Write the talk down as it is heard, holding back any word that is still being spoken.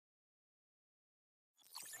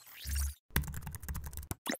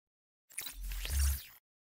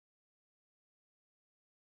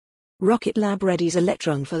Rocket Lab readies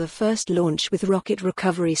Electron for the first launch with rocket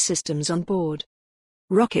recovery systems on board.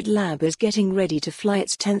 Rocket Lab is getting ready to fly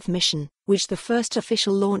its 10th mission, which the first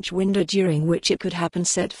official launch window during which it could happen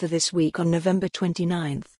set for this week on November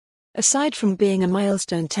 29. Aside from being a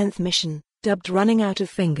milestone 10th mission, dubbed Running Out of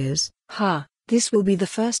Fingers, this will be the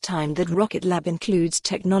first time that Rocket Lab includes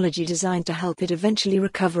technology designed to help it eventually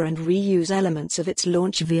recover and reuse elements of its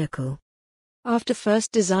launch vehicle. After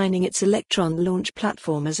first designing its Electron launch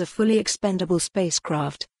platform as a fully expendable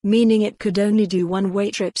spacecraft, meaning it could only do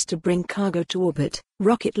one-way trips to bring cargo to orbit,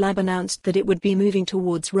 Rocket Lab announced that it would be moving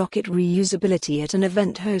towards rocket reusability at an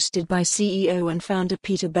event hosted by CEO and founder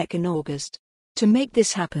Peter Beck in August. To make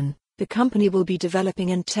this happen, the company will be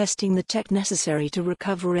developing and testing the tech necessary to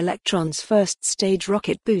recover Electron's first-stage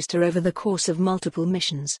rocket booster over the course of multiple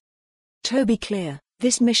missions. To be clear,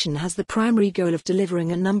 this mission has the primary goal of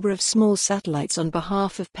delivering a number of small satellites on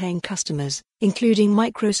behalf of paying customers, including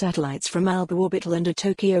microsatellites from Alba Orbital and a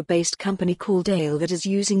Tokyo-based company called ALE that is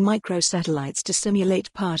using microsatellites to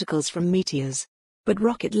simulate particles from meteors. But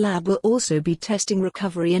Rocket Lab will also be testing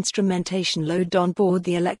recovery instrumentation load on board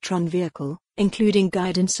the Electron vehicle, including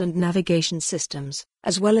guidance and navigation systems,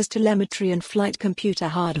 as well as telemetry and flight computer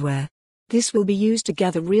hardware. This will be used to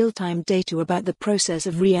gather real-time data about the process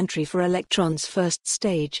of re-entry for Electron's first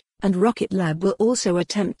stage, and Rocket Lab will also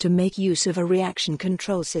attempt to make use of a reaction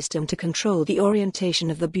control system to control the orientation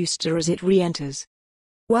of the booster as it re-enters.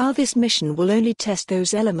 While this mission will only test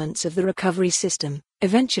those elements of the recovery system,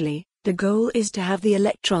 eventually, the goal is to have the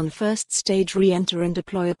Electron first stage re-enter and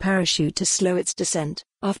deploy a parachute to slow its descent,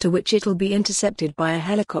 after which it'll be intercepted by a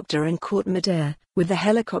helicopter and caught midair, with the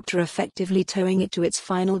helicopter effectively towing it to its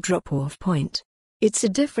final drop-off point. It's a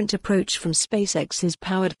different approach from SpaceX's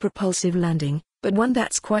powered propulsive landing, but one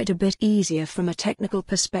that's quite a bit easier from a technical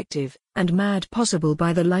perspective, and made possible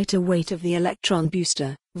by the lighter weight of the Electron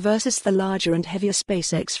booster, versus the larger and heavier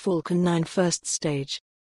SpaceX Falcon 9 first stage.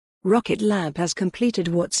 Rocket Lab has completed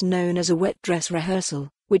what's known as a wet dress rehearsal,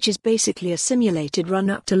 which is basically a simulated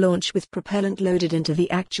run-up to launch with propellant loaded into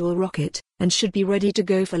the actual rocket, and should be ready to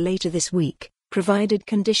go for later this week, provided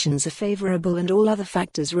conditions are favorable and all other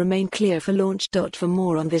factors remain clear for launch. For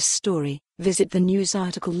more on this story, visit the news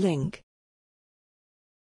article link.